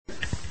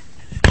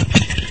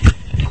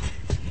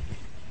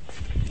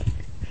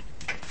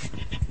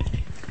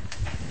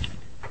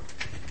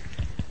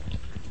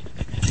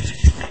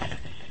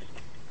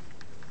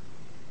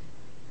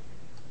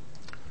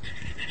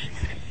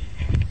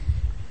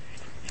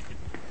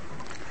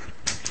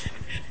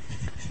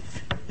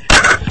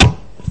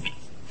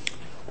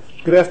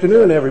Good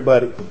afternoon,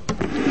 everybody.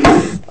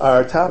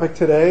 Our topic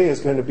today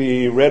is going to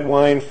be red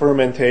wine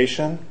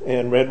fermentation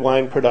and red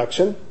wine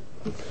production.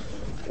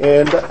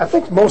 And I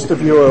think most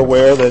of you are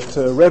aware that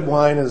red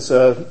wine is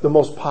the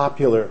most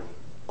popular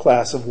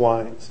class of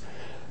wines.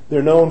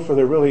 They're known for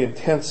their really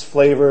intense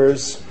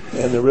flavors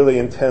and their really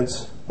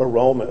intense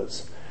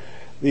aromas.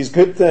 These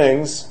good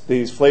things,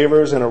 these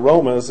flavors and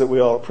aromas that we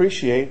all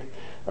appreciate,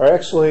 are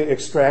actually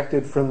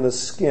extracted from the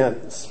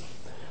skins.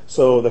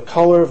 So the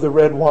color of the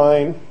red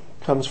wine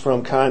comes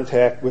from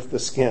contact with the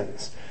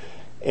skins.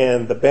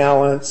 And the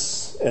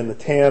balance and the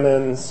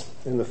tannins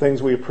and the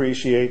things we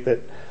appreciate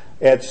that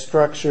add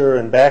structure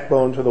and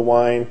backbone to the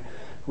wine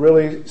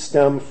really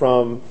stem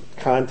from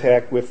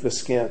contact with the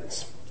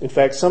skins. In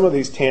fact, some of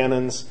these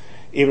tannins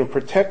even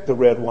protect the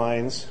red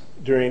wines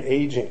during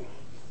aging.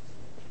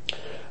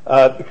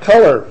 The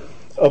color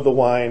of the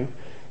wine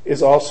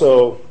is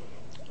also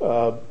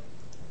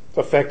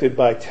affected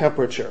by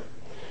temperature.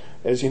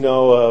 As you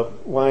know,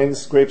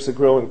 grapes that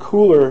grow in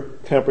cooler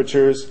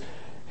temperatures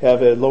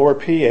have a lower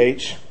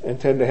pH and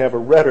tend to have a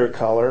redder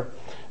color,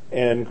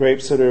 and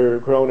grapes that are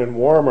grown in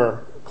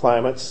warmer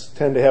climates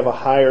tend to have a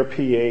higher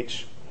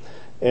pH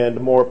and a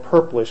more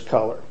purplish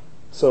color.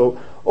 So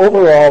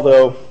overall,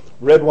 though,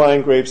 red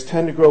wine grapes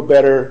tend to grow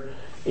better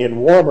in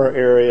warmer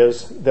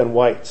areas than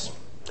whites.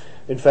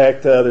 In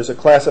fact, there's a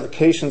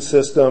classification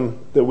system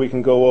that we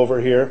can go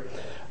over here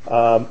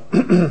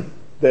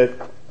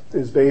that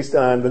is based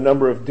on the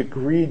number of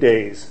degree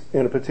days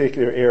in a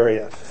particular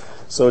area.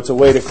 So it's a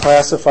way to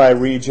classify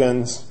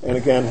regions and,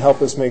 again,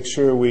 help us make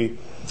sure we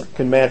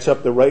can match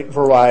up the right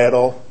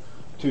varietal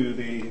to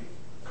the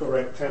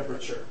correct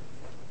temperature.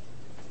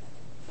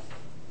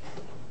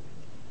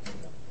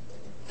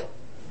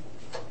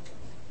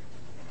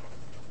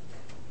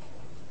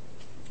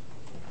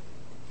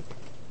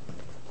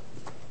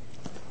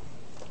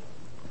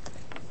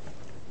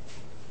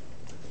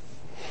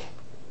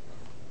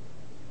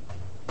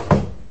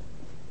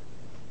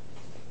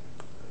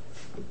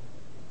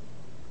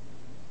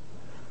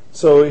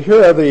 So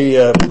here are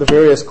the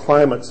various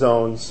climate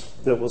zones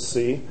that we'll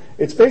see.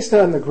 It's based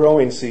on the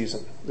growing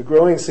season. The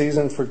growing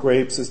season for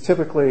grapes is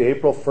typically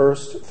April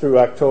 1st through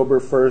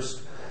October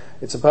 1st.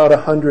 It's about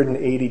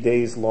 180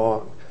 days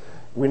long.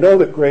 We know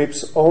that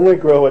grapes only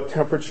grow at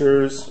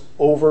temperatures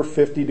over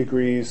 50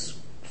 degrees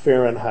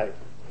Fahrenheit.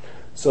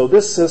 So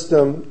this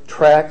system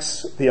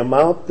tracks the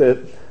amount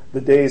that the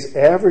day's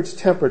average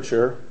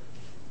temperature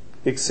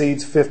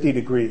exceeds 50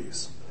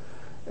 degrees.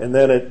 And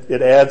then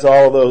it adds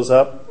all of those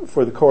up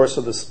for the course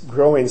of the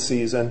growing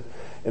season,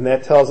 and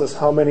that tells us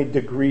how many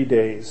degree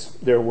days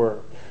there were.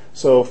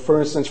 So, for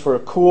instance, for a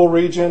cool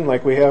region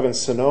like we have in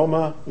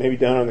Sonoma, maybe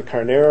down in the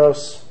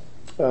Carneros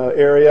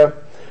area,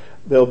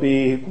 there'll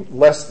be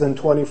less than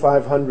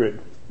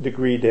 2,500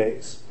 degree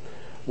days.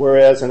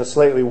 Whereas in a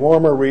slightly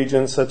warmer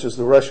region, such as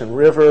the Russian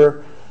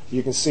River,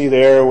 you can see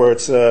there where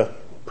it's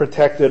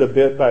protected a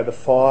bit by the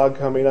fog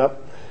coming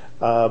up,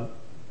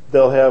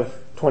 they'll have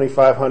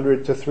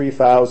 2,500 to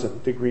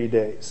 3,000 degree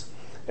days.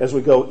 As we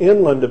go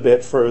inland a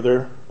bit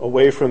further,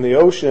 away from the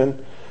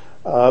ocean,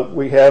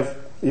 we have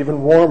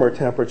even warmer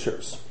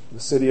temperatures. The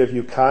city of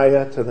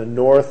Ukiah to the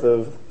north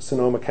of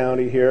Sonoma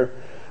County here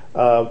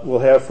will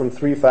have from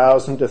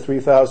 3,000 to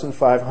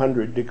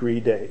 3,500 degree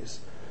days.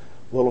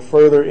 A little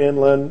further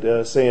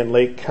inland, say in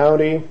Lake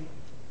County,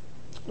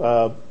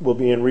 will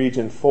be in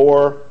Region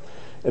 4.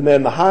 And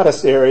then the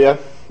hottest area,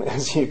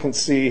 as you can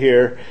see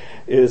here,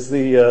 is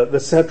the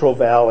Central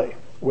Valley,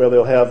 where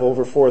they'll have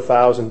over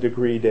 4,000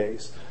 degree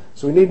days.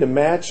 So we need to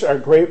match our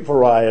grape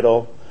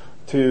varietal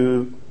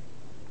to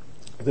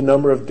the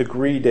number of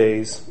degree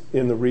days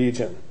in the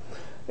region.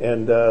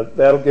 And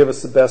that'll give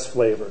us the best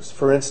flavors.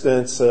 For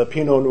instance,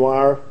 Pinot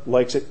Noir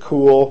likes it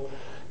cool.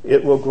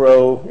 It will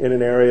grow in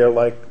an area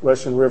like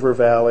Russian River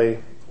Valley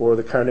or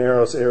the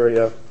Carneros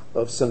area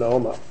of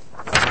Sonoma.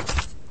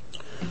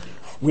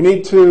 We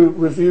need to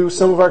review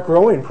some of our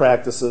growing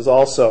practices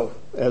also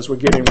as we're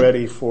getting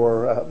ready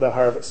for the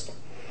harvest.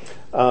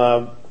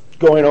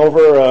 Going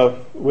over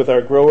with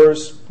our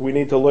growers, we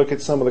need to look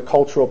at some of the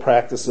cultural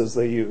practices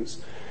they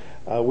use.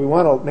 We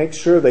want to make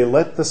sure they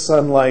let the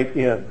sunlight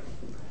in.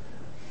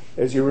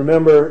 As you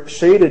remember,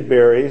 shaded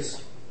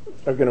berries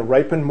are going to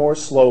ripen more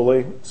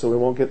slowly, so we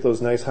won't get those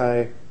nice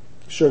high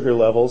sugar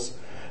levels.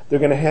 They're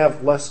going to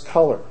have less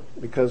color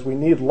because we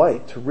need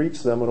light to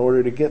reach them in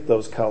order to get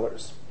those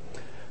colors.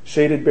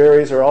 Shaded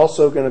berries are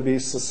also going to be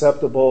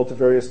susceptible to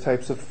various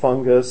types of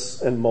fungus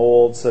and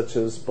mold, such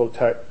as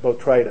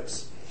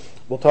botrytis.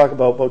 We'll talk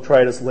about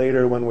botrytis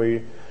later when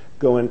we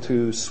go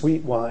into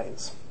sweet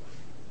wines.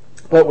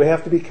 But we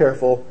have to be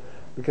careful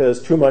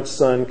because too much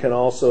sun can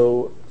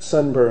also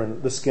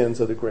sunburn the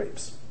skins of the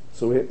grapes.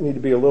 So we need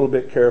to be a little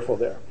bit careful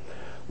there.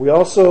 We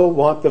also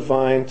want the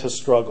vine to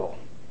struggle.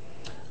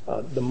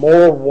 The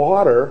more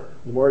water,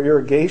 the more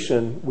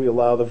irrigation we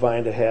allow the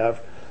vine to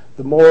have,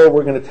 the more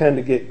we're going to tend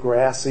to get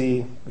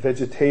grassy,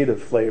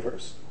 vegetative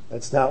flavors.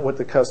 That's not what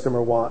the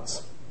customer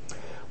wants.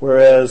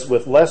 Whereas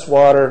with less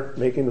water,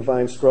 making the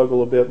vine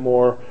struggle a bit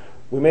more,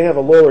 we may have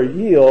a lower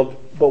yield,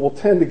 but we'll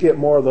tend to get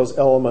more of those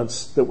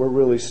elements that we're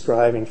really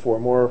striving for,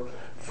 more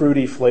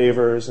fruity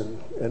flavors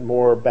and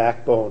more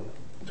backbone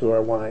to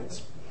our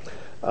wines.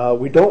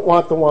 We don't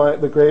want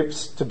the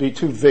grapes to be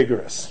too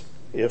vigorous.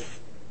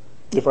 If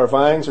our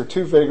vines are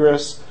too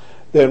vigorous,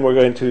 then we're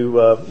going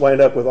to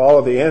wind up with all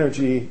of the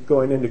energy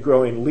going into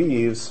growing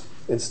leaves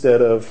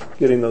instead of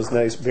getting those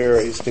nice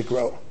berries to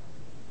grow.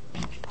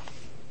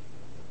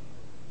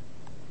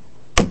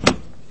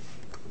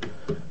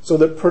 So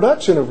the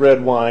production of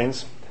red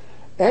wines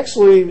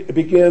actually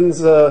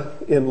begins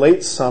in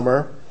late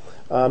summer,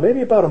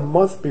 maybe about a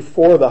month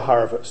before the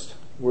harvest.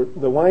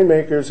 The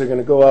winemakers are going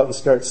to go out and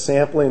start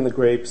sampling the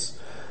grapes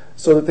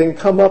so that they can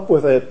come up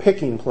with a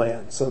picking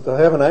plan, so that they'll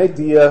have an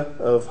idea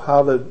of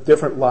how the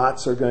different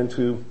lots are going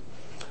to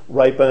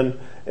ripen,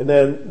 and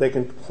then they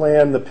can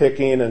plan the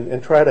picking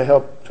and try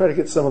to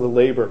get some of the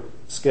labor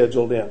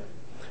scheduled in.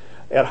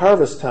 At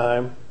harvest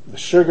time, the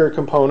sugar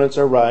components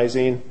are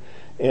rising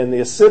and the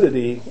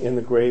acidity in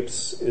the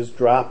grapes is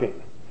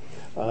dropping.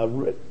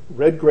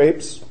 Red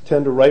grapes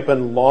tend to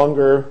ripen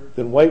longer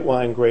than white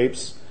wine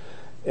grapes,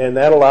 and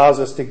that allows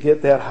us to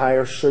get that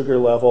higher sugar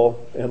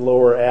level and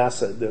lower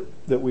acid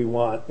that we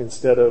want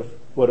instead of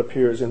what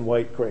appears in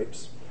white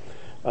grapes.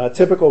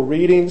 Typical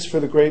readings for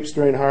the grapes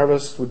during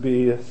harvest would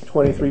be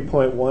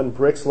 23.1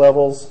 Brix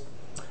levels,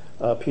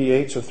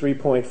 pH of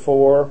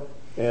 3.4,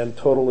 and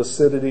total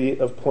acidity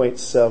of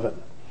 0.7.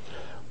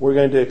 We're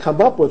going to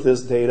come up with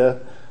this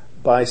data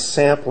by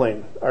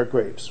sampling our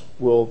grapes.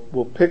 We'll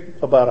pick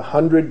about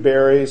 100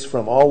 berries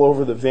from all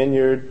over the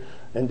vineyard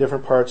and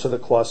different parts of the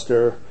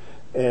cluster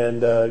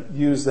and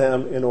use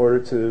them in order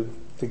to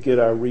get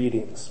our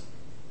readings.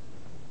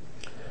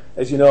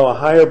 As you know, a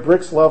higher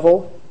Brix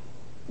level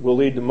will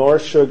lead to more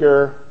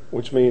sugar,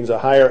 which means a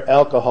higher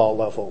alcohol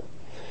level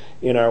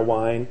in our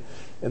wine.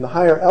 And the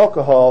higher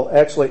alcohol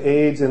actually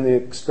aids in the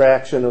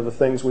extraction of the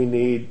things we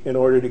need in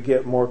order to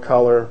get more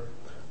color,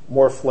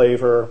 more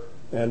flavor,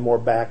 and more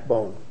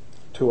backbone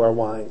to our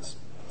wines.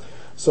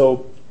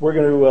 So we're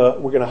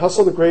going to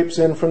hustle the grapes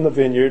in from the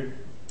vineyard,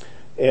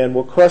 and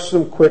we'll crush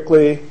them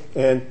quickly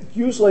and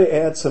usually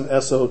add some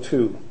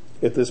SO2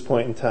 at this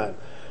point in time.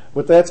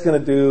 What that's going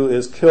to do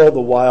is kill the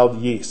wild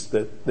yeast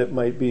that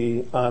might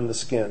be on the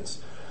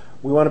skins.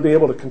 We want to be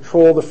able to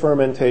control the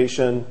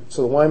fermentation,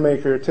 so the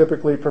winemaker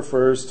typically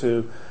prefers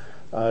to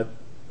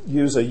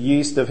use a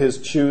yeast of his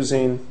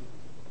choosing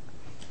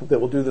that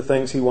will do the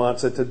things he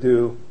wants it to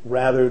do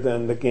rather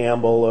than the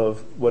gamble of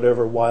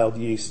whatever wild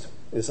yeast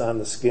is on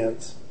the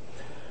skins.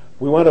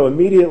 We want to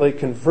immediately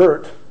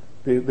convert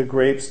the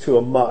grapes to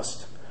a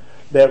must.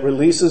 That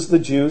releases the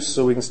juice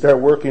so we can start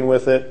working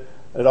with it.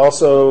 It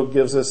also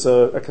gives us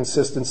a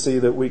consistency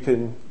that we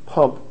can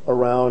pump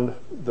around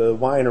the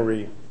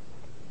winery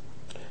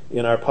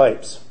in our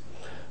pipes.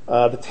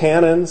 The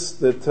tannins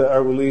that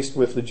are released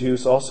with the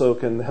juice also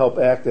can help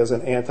act as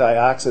an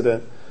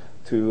antioxidant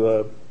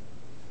to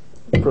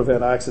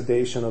prevent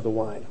oxidation of the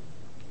wine.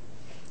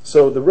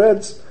 So the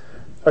reds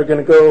are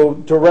going to go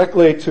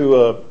directly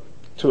to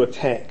a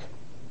tank.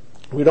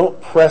 We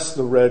don't press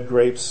the red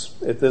grapes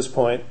at this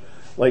point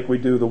like we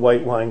do the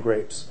white wine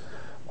grapes.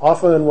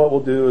 Often what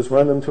we'll do is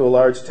run them to a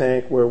large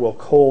tank where we'll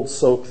cold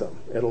soak them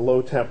at a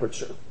low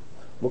temperature.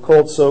 We'll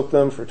cold soak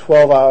them for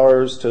 12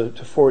 hours to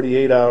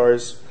 48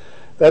 hours.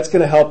 That's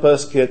going to help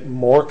us get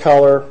more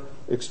color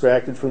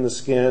extracted from the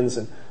skins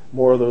and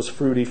more of those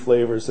fruity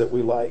flavors that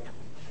we like.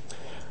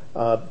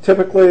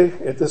 Typically,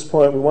 at this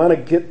point, we want to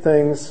get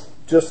things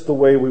just the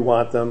way we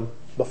want them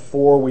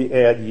before we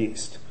add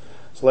yeast.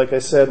 So like I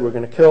said, we're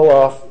going to kill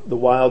off the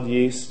wild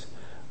yeast.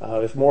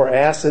 If more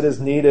acid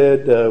is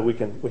needed, we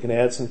can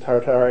add some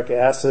tartaric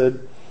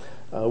acid.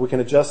 We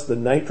can adjust the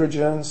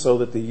nitrogen so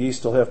that the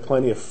yeast will have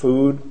plenty of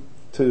food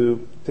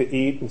to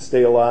eat and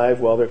stay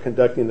alive while they're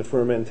conducting the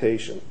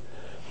fermentation.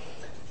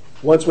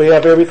 Once we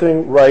have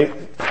everything right,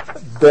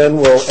 then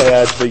we'll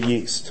add the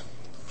yeast.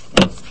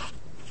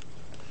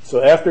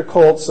 So after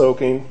cold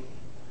soaking,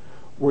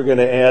 we're going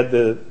to add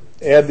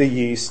the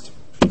yeast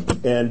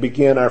and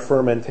begin our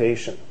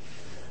fermentation.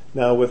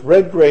 Now with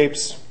red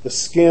grapes, the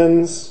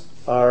skins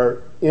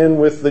are in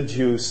with the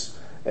juice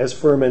as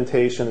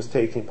fermentation is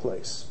taking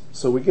place.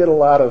 So we get a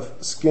lot of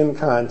skin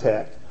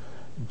contact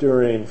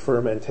during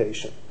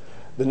fermentation.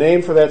 The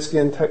name for that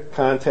skin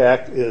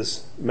contact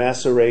is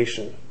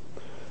maceration.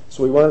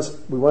 So we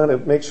want to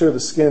make sure the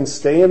skins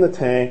stay in the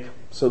tank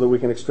so that we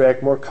can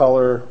extract more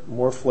color,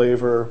 more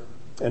flavor,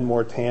 and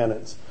more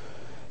tannins.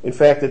 In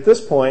fact, at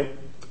this point,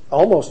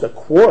 almost a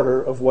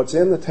quarter of what's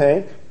in the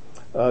tank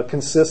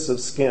consists of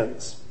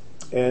skins.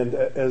 And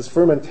as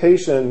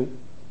fermentation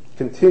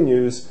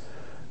continues,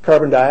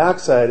 carbon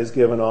dioxide is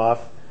given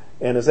off,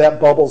 and as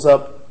that bubbles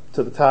up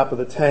to the top of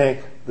the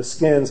tank, the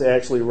skins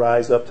actually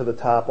rise up to the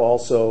top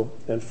also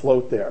and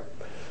float there.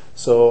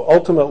 So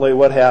ultimately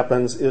what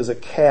happens is a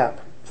cap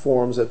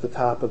forms at the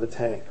top of the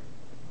tank.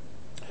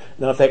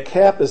 Now if that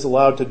cap is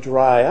allowed to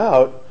dry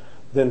out,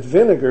 then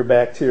vinegar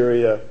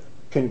bacteria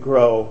can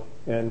grow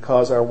and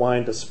cause our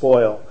wine to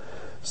spoil.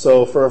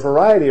 So for a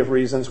variety of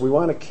reasons, we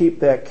want to keep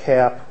that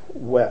cap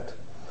wet.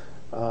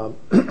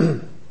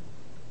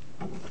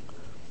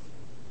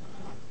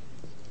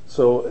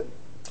 So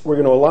we're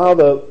going to allow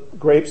the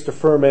grapes to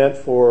ferment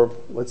for,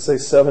 let's say,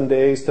 7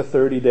 days to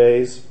 30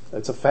 days.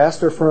 It's a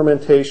faster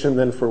fermentation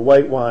than for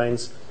white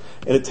wines,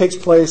 and it takes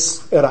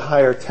place at a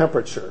higher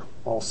temperature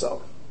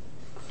also.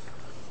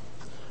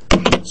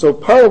 So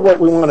part of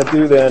what we want to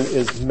do then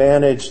is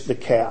manage the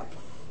cap.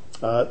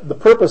 The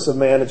purpose of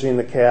managing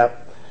the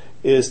cap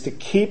is to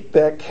keep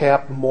that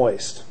cap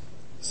moist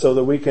so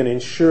that we can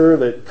ensure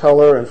that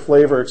color and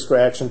flavor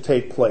extraction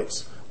take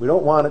place. We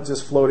don't want it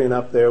just floating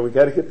up there. We've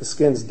got to get the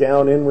skins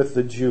down in with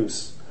the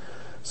juice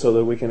so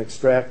that we can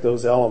extract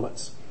those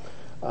elements.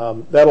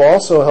 That'll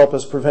also help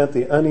us prevent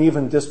the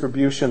uneven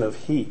distribution of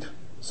heat.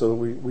 So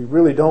we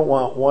really don't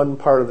want one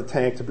part of the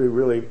tank to be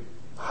really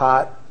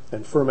hot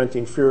and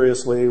fermenting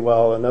furiously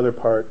while another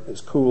part is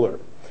cooler.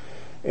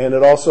 And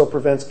it also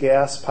prevents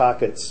gas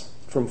pockets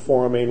from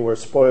forming where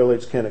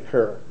spoilage can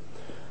occur.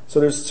 So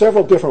there's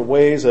several different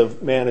ways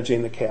of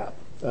managing the cap.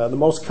 The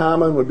most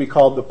common would be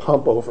called the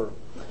pump over.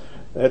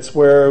 That's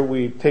where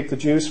we take the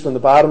juice from the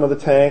bottom of the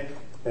tank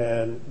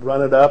and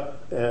run it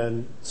up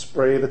and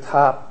spray the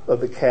top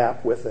of the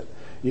cap with it.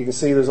 You can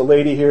see there's a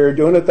lady here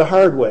doing it the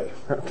hard way,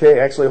 okay,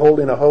 actually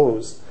holding a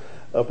hose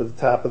up at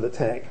the top of the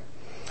tank.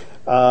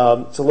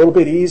 It's a little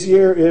bit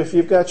easier if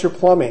you've got your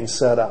plumbing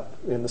set up.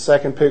 In the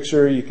second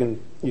picture, you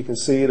can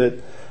see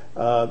that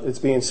it's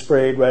being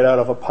sprayed right out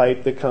of a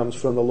pipe that comes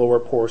from the lower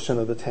portion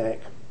of the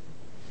tank.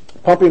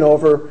 Pumping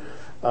over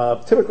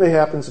typically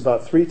happens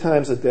about 3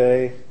 times a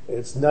day.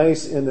 It's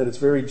nice in that it's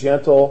very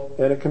gentle,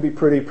 and it can be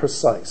pretty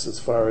precise as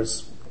far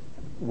as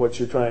what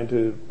you're trying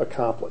to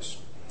accomplish.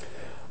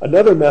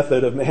 Another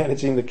method of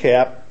managing the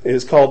cap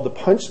is called the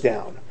punch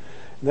down.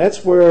 And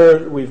that's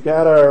where we've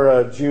got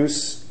our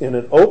juice in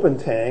an open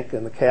tank,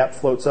 and the cap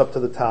floats up to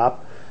the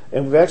top,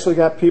 and we've actually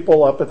got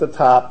people up at the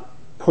top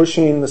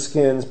pushing the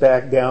skins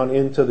back down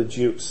into the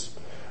juice.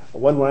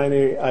 One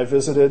winery I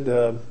visited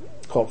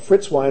called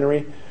Fritz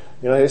Winery,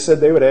 they said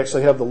they would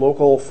actually have the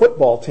local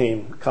football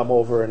team come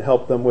over and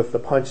help them with the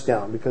punch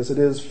down because it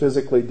is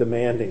physically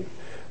demanding.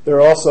 There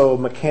are also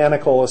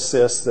mechanical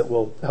assists that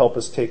will help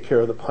us take care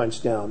of the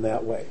punch down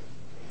that way.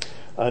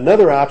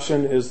 Another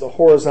option is the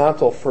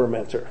horizontal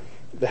fermenter.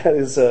 That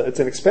is it's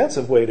an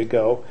expensive way to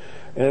go,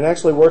 and it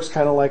actually works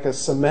kind of like a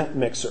cement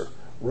mixer,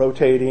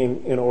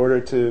 rotating in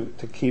order to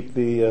keep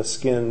the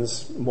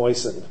skins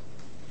moistened.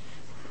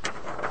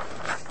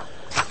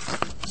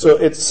 So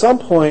at some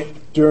point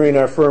during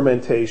our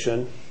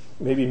fermentation,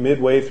 maybe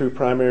midway through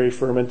primary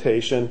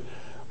fermentation,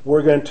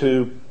 we're going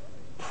to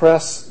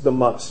press the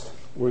must.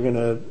 We're going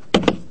to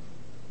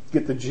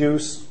get the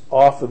juice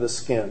off of the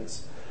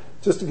skins.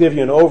 Just to give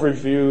you an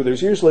overview,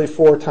 there's usually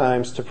 4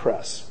 times to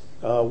press.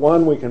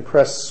 One, we can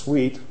press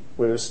sweet,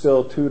 where there's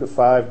still 2 to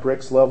 5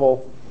 Brix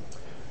level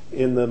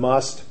in the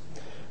must.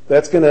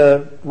 That's going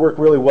to work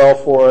really well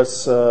for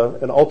us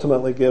and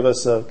ultimately give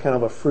us a kind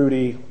of a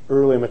fruity,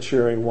 early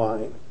maturing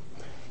wine.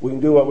 We can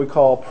do what we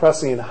call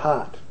pressing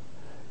hot.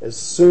 As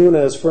soon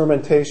as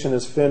fermentation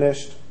is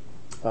finished,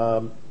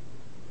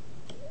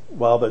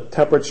 while the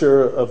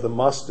temperature of the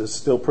must is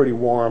still pretty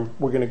warm,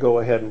 we're going to go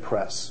ahead and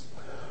press.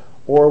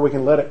 Or we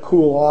can let it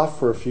cool off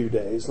for a few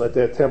days, let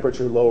that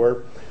temperature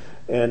lower,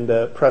 and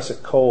press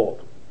it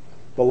cold.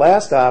 The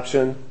last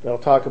option that I'll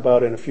talk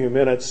about in a few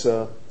minutes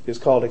is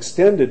called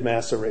extended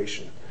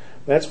maceration.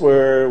 That's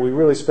where we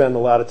really spend a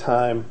lot of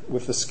time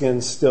with the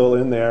skins still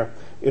in there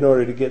in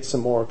order to get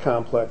some more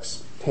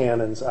complex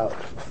tannins out.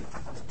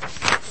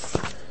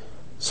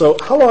 So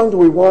how long do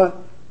we want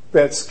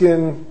that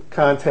skin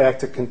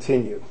contact to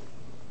continue?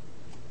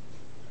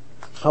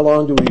 How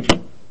long do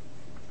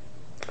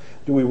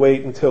we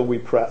wait until we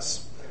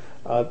press?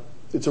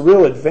 It's a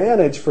real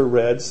advantage for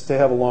reds to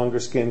have a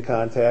longer skin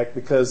contact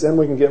because then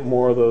we can get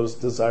more of those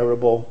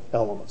desirable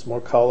elements,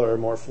 more color,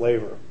 more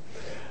flavor.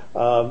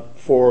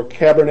 For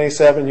Cabernet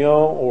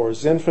Sauvignon or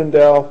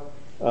Zinfandel,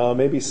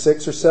 maybe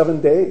 6 or 7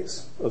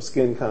 days of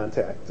skin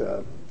contact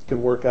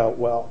can work out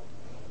well.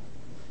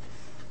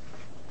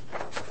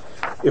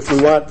 If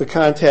we want the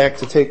contact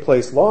to take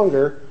place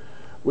longer,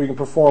 we can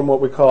perform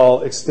what we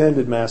call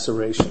extended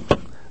maceration.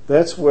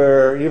 That's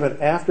where even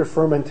after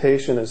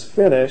fermentation is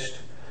finished,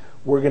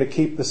 we're going to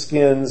keep the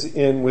skins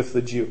in with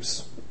the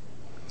juice.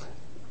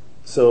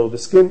 So the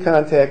skin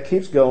contact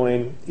keeps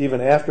going even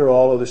after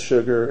all of the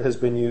sugar has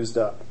been used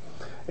up.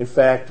 In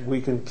fact,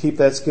 we can keep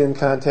that skin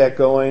contact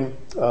going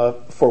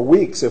for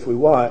weeks if we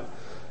want.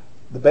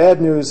 The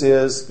bad news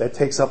is that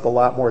takes up a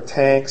lot more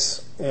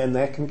tanks, and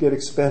that can get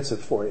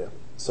expensive for you.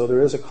 So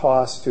there is a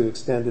cost to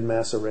extended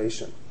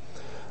maceration.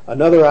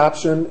 Another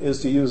option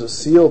is to use a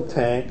sealed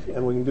tank,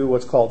 and we can do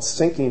what's called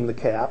sinking the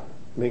cap,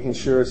 making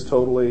sure it's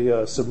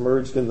totally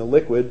submerged in the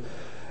liquid.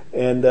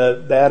 And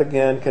that,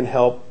 again, can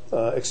help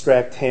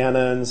extract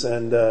tannins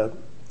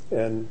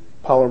and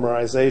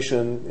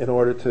polymerization in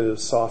order to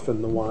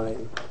soften the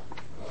wine.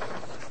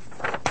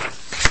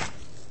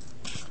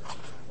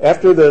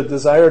 After the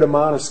desired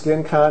amount of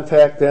skin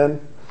contact,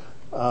 then,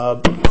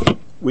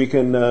 we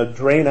can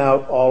drain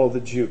out all of the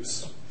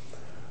juice.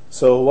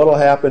 So what will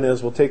happen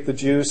is we'll take the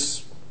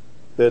juice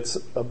that's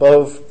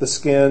above the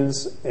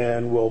skins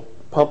and we'll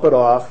pump it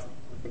off,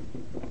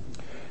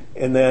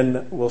 and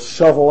then we'll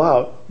shovel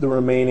out the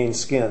remaining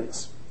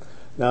skins.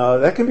 Now,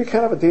 that can be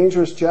kind of a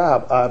dangerous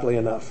job, oddly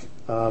enough.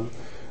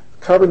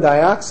 Carbon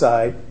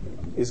dioxide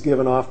is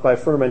given off by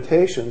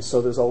fermentation,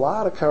 so there's a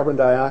lot of carbon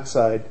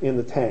dioxide in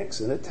the tanks,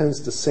 and it tends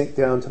to sink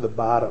down to the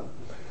bottom.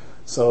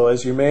 So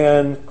as your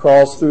man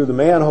crawls through the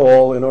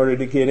manhole in order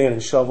to get in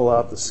and shovel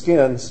out the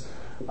skins,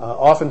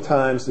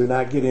 oftentimes they're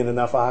not getting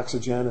enough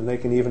oxygen, and they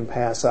can even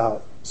pass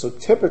out. So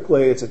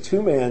typically it's a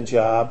two-man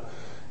job,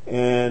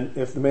 and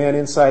if the man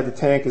inside the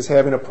tank is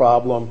having a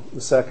problem,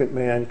 the second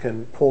man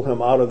can pull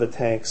him out of the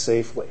tank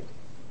safely.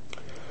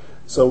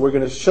 So we're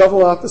going to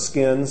shovel out the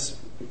skins,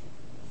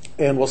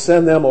 and we'll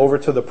send them over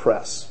to the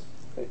press.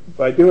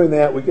 By doing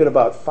that, we get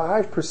about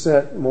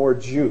 5% more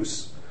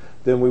juice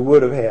than we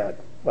would have had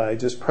by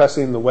just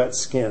pressing the wet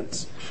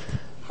skins.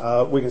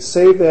 We can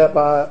save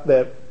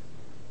that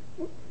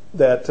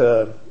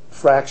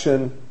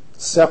fraction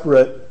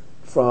separate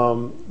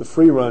from the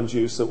free-run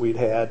juice that we'd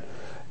had,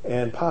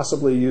 and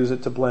possibly use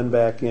it to blend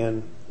back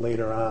in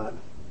later on.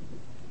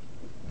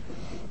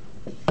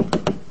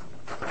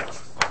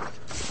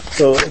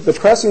 So the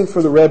pressing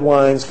for the red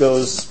wines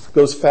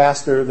goes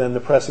faster than the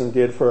pressing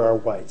did for our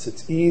whites.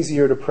 It's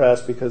easier to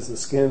press because the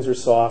skins are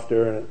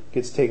softer and it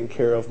gets taken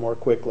care of more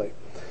quickly.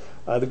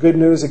 The good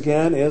news,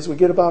 again, is we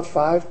get about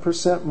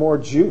 5% more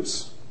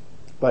juice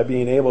by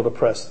being able to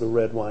press the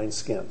red wine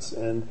skins.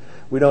 And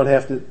we don't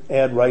have to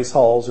add rice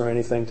hulls or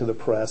anything to the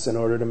press in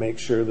order to make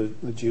sure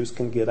that the juice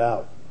can get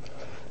out.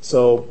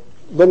 So,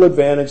 little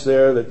advantage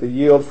there that the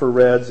yield for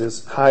reds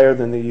is higher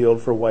than the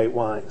yield for white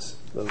wines.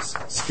 Those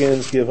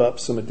skins give up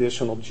some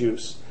additional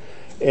juice.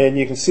 And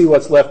you can see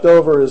what's left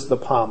over is the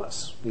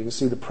pomace. You can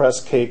see the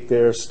press cake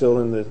there still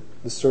in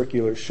the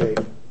circular shape.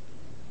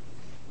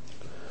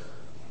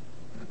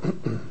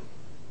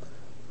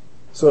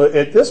 So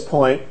at this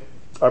point,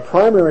 our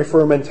primary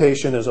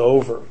fermentation is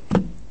over.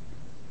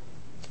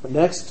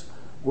 Next,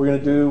 we're going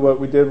to do what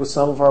we did with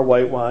some of our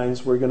white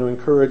wines. We're going to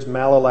encourage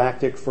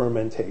malolactic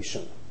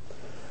fermentation.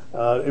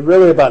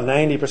 Really about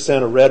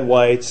 90% of red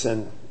whites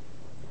and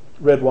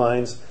red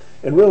wines,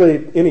 and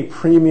really any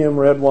premium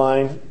red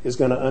wine is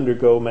going to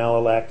undergo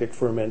malolactic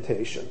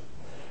fermentation.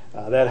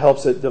 That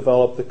helps it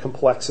develop the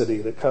complexity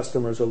that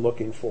customers are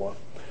looking for.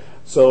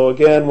 So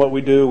again, what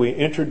we do, we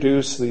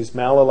introduce these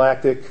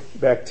malolactic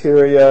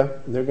bacteria.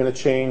 They're going to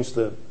change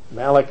the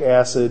malic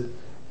acid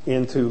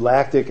into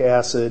lactic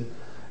acid,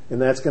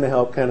 and that's going to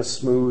help kind of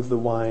smooth the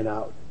wine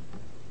out.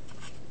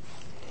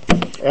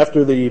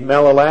 After the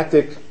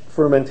malolactic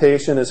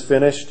fermentation is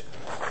finished,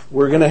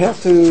 we're going to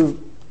have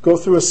to go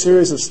through a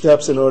series of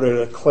steps in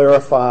order to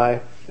clarify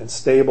and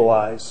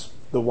stabilize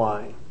the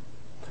wine.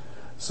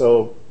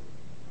 So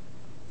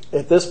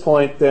at this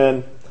point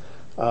then,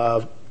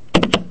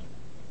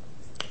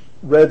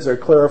 reds are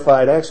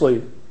clarified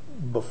actually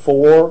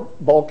before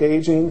bulk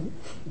aging,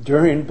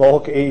 during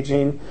bulk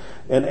aging,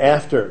 and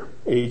after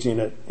aging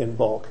it in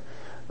bulk.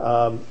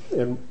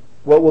 And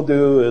what we'll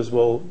do is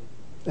we'll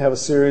have a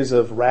series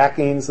of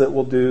rackings that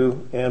we'll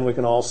do, and we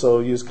can also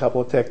use a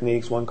couple of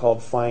techniques, one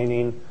called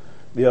fining,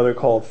 the other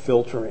called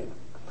filtering.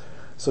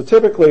 So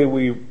typically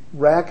we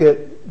rack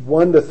it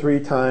 1 to 3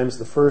 times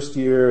the first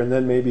year, and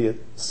then maybe at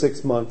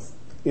 6-month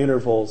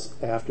intervals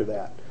after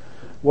that.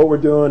 What we're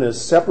doing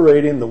is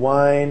separating the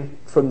wine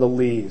from the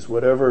lees,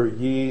 whatever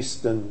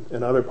yeast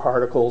and other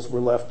particles were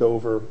left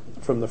over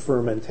from the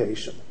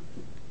fermentation.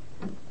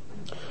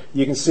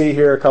 You can see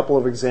here a couple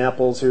of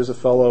examples. Here's a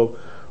fellow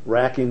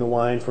racking the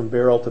wine from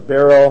barrel to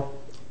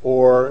barrel,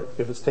 or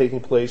if it's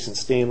taking place in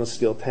stainless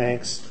steel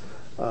tanks,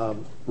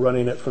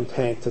 running it from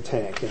tank to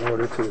tank in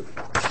order to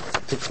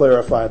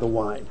clarify the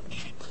wine.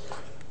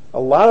 A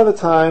lot of the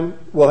time,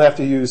 we'll have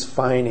to use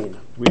fining.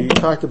 We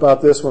talked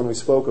about this when we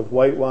spoke of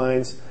white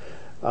wines.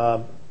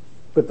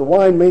 But the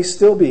wine may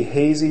still be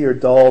hazy or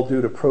dull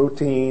due to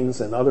proteins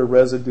and other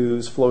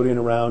residues floating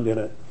around in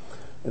it.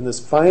 And this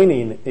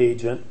fining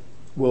agent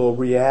will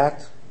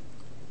react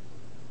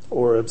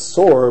or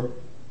absorb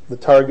the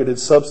targeted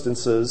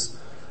substances.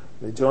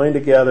 They join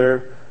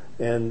together,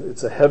 and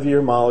it's a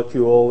heavier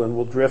molecule, and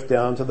will drift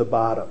down to the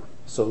bottom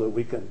so that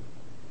we can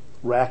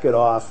rack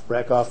off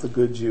the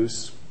good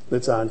juice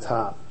that's on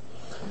top.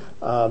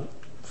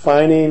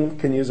 Fining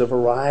can use a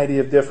variety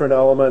of different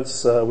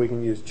elements. We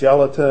can use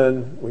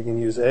gelatin, we can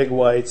use egg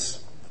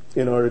whites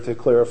in order to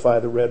clarify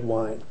the red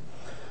wine.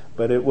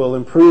 But it will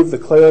improve the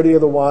clarity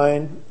of the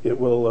wine. It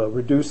will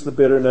reduce the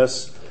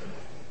bitterness.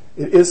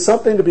 It is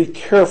something to be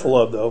careful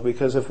of, though,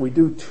 because if we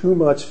do too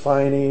much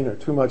fining or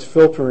too much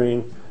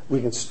filtering,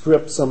 we can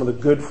strip some of the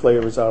good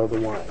flavors out of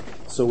the wine.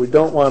 So we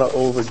don't want to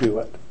overdo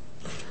it.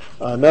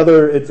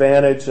 Another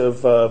advantage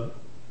of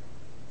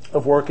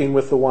working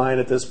with the wine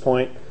at this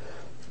point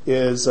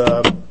is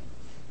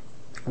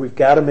we've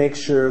got to make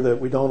sure that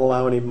we don't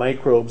allow any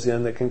microbes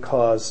in that can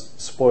cause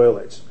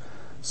spoilage.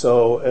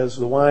 So as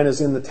the wine is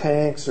in the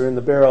tanks or in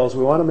the barrels,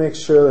 we want to make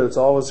sure that it's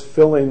always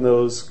filling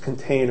those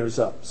containers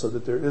up so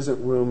that there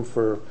isn't room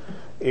for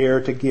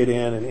air to get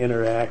in and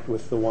interact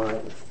with the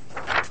wine.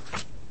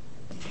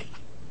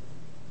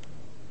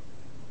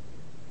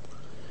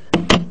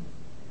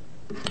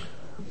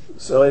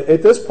 So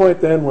at this point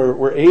then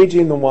we're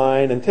aging the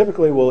wine, and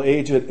typically we'll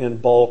age it in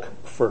bulk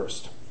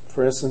first.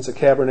 For instance, a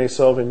Cabernet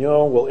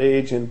Sauvignon will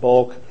age in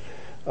bulk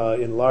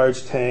in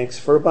large tanks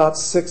for about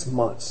 6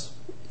 months.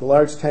 The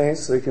large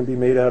tanks, they can be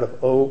made out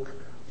of oak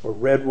or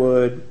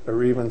redwood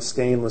or even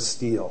stainless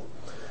steel.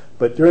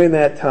 But during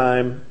that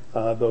time,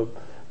 the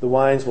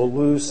wines will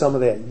lose some of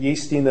that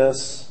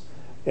yeastiness,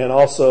 and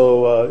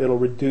also it'll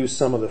reduce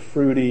some of the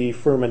fruity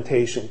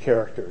fermentation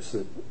characters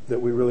that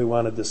we really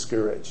want to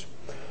discourage.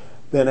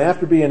 Then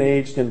after being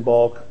aged in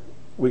bulk,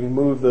 we can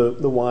move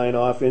the wine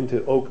off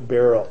into oak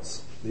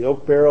barrels. The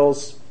oak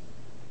barrels,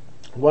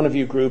 one of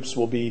you groups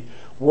will be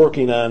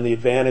working on the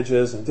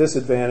advantages and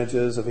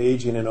disadvantages of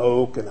aging in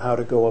oak and how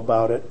to go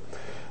about it.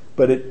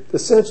 But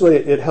essentially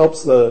it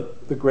helps the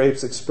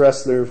grapes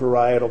express their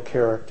varietal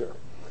character.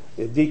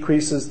 It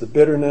decreases the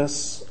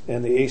bitterness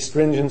and the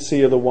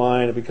astringency of the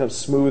wine. It becomes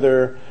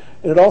smoother,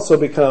 and it also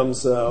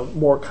becomes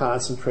more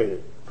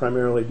concentrated,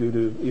 primarily due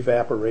to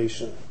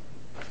evaporation.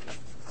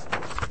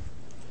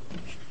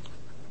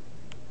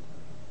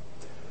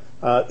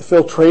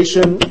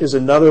 Filtration is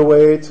another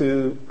way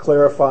to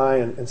clarify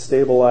and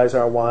stabilize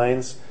our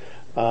wines.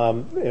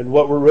 And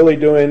what we're really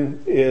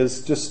doing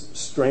is just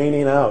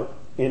straining out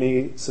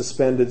any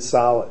suspended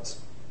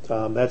solids.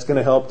 That's going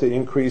to help to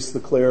increase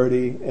the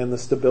clarity and the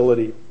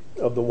stability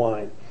of the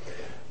wine.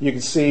 You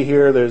can see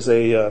here there's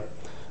a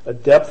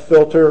depth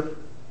filter,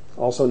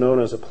 also known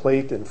as a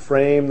plate and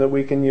frame, that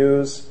we can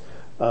use.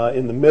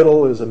 In the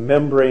middle is a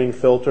membrane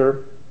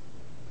filter.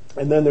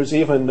 And then there's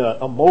even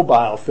a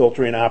mobile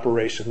filtering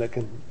operation that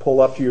can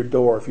pull up to your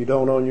door. If you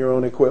don't own your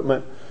own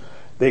equipment,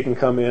 they can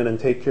come in and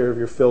take care of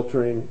your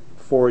filtering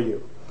for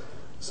you.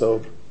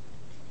 So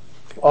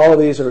all of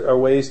these are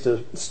ways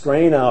to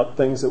strain out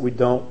things that we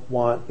don't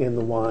want in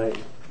the wine.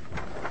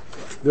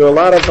 There are a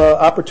lot of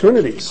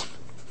opportunities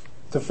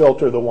to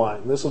filter the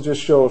wine. This will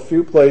just show a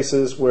few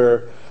places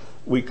where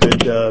we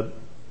could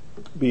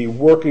be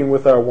working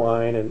with our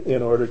wine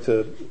in order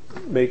to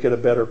make it a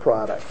better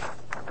product.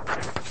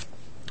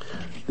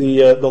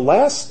 The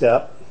last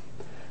step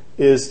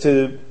is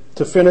to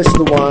finish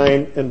the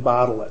wine and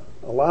bottle it.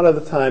 A lot of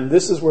the time,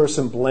 this is where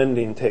some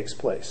blending takes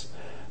place.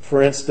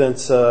 For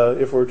instance,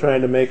 if we're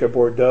trying to make a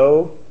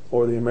Bordeaux,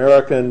 or the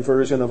American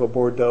version of a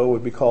Bordeaux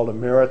would be called a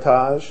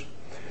Meritage,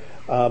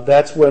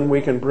 that's when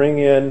we can bring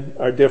in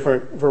our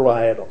different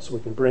varietals. We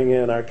can bring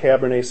in our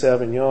Cabernet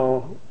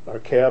Sauvignon, our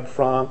Cab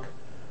Franc,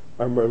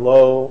 our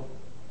Merlot,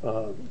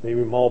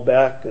 maybe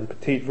Malbec and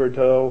Petit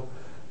Verdot,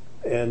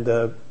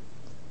 and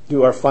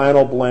do our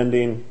final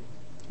blending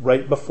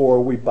right before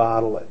we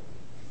bottle it.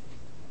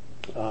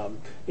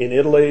 In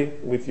Italy,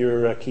 with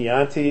your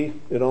Chianti,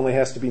 it only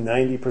has to be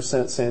 90%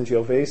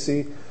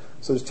 Sangiovese,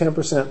 so there's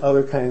 10%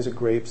 other kinds of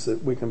grapes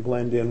that we can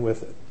blend in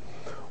with it.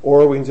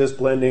 Or we can just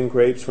blend in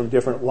grapes from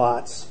different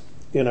lots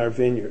in our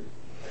vineyard.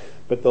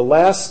 But the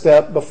last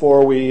step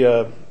before we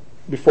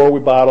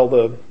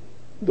bottle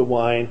the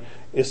wine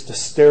is to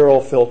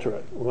sterile filter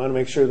it. We want to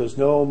make sure there's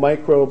no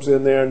microbes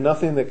in there,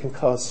 nothing that can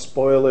cause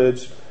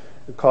spoilage.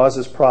 It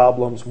causes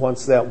problems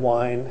once that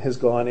wine has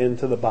gone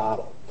into the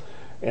bottle.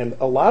 And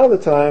a lot of the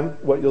time,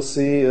 what you'll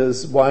see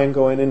is wine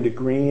going into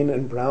green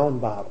and brown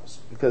bottles,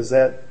 because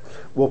that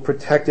will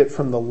protect it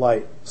from the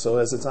light. So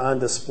as it's on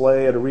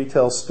display at a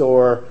retail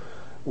store,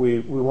 we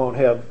won't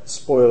have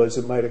spoilage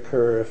that might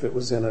occur if it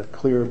was in a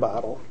clear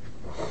bottle.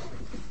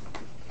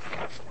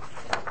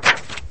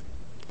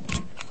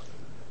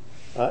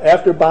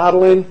 After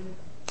bottling,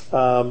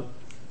 the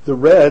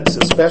reds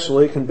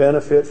especially can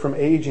benefit from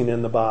aging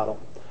in the bottle.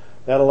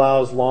 That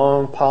allows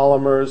long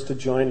polymers to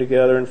join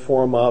together and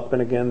form up,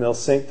 and again, they'll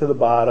sink to the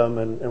bottom,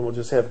 and we'll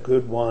just have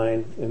good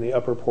wine in the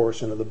upper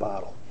portion of the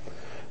bottle.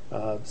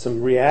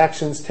 Some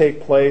reactions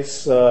take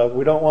place.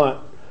 We don't want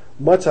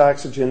much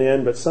oxygen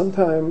in, but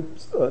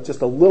sometimes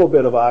just a little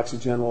bit of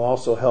oxygen will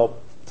also help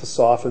to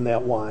soften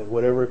that wine,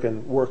 whatever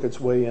can work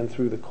its way in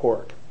through the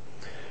cork.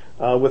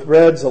 With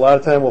reds, a lot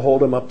of time we'll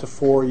hold them up to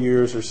 4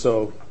 years or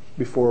so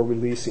before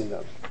releasing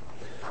them.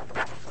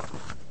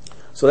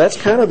 So that's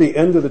kind of the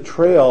end of the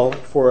trail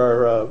for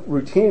our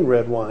routine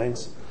red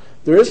wines.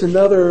 There is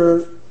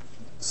another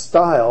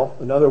style,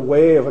 another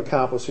way of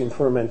accomplishing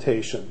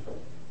fermentation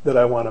that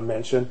I want to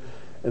mention,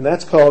 and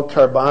that's called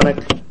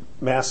carbonic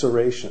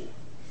maceration.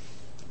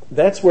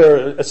 That's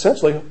where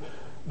essentially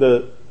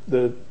the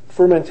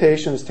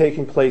fermentation is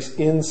taking place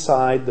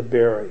inside the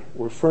berry.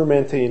 We're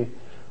fermenting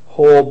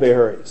whole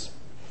berries.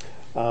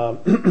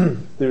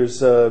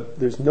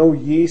 There's no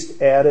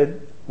yeast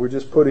added. We're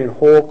just putting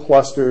whole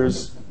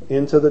clusters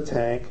into the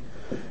tank,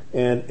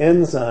 and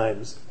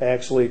enzymes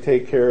actually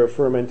take care of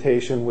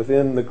fermentation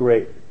within the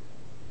grape,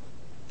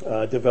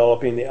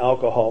 developing the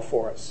alcohol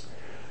for us.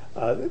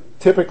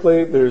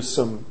 Typically, there's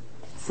some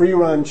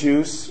free-run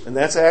juice, and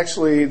that's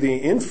actually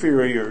the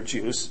inferior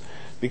juice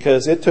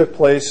because it took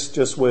place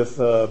just with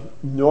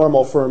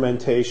normal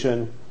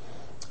fermentation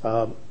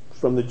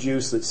from the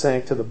juice that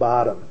sank to the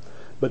bottom.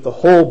 But the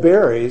whole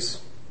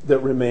berries that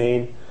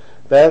remain,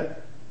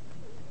 that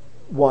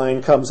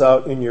wine comes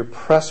out in your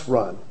press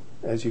run.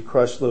 as you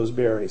crush those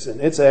berries.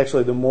 And it's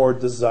actually the more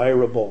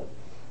desirable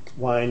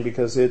wine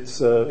because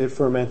it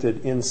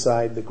fermented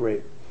inside the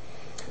grape.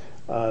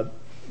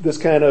 This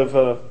kind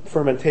of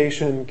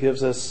fermentation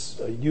gives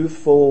us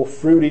youthful,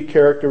 fruity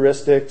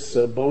characteristics.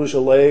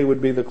 Beaujolais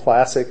would be the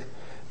classic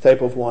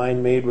type of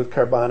wine made with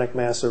carbonic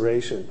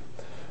maceration.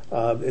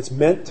 It's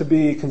meant to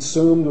be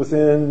consumed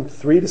within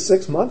 3 to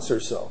 6 months or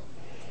so.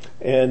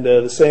 And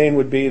the saying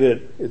would be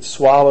that it's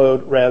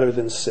swallowed rather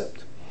than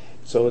sipped.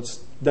 So it's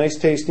nice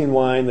tasting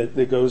wine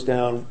that goes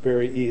down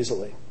very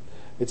easily.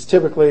 It's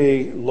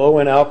typically low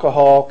in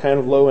alcohol, kind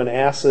of low in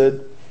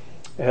acid.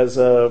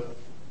 It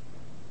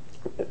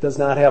does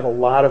not have a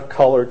lot of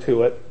color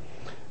to it.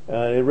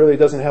 It really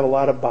doesn't have a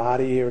lot of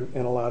body and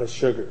a lot of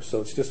sugar.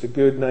 So it's just a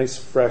good, nice,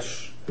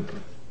 fresh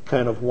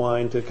kind of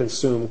wine to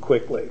consume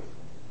quickly.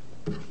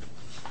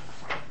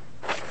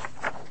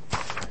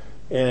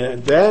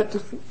 And that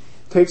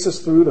takes us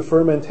through the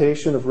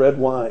fermentation of red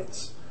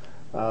wines.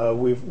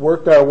 We've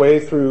worked our way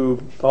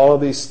through all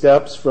of these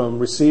steps from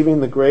receiving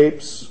the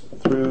grapes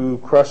through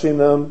crushing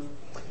them,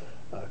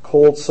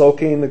 cold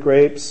soaking the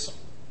grapes,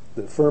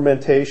 the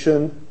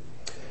fermentation,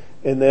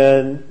 and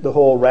then the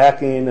whole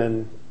racking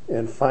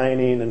and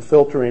fining and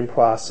filtering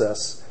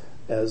process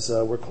as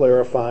we're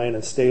clarifying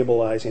and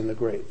stabilizing the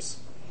grapes.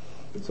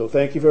 So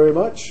thank you very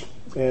much,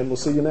 and we'll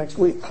see you next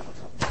week.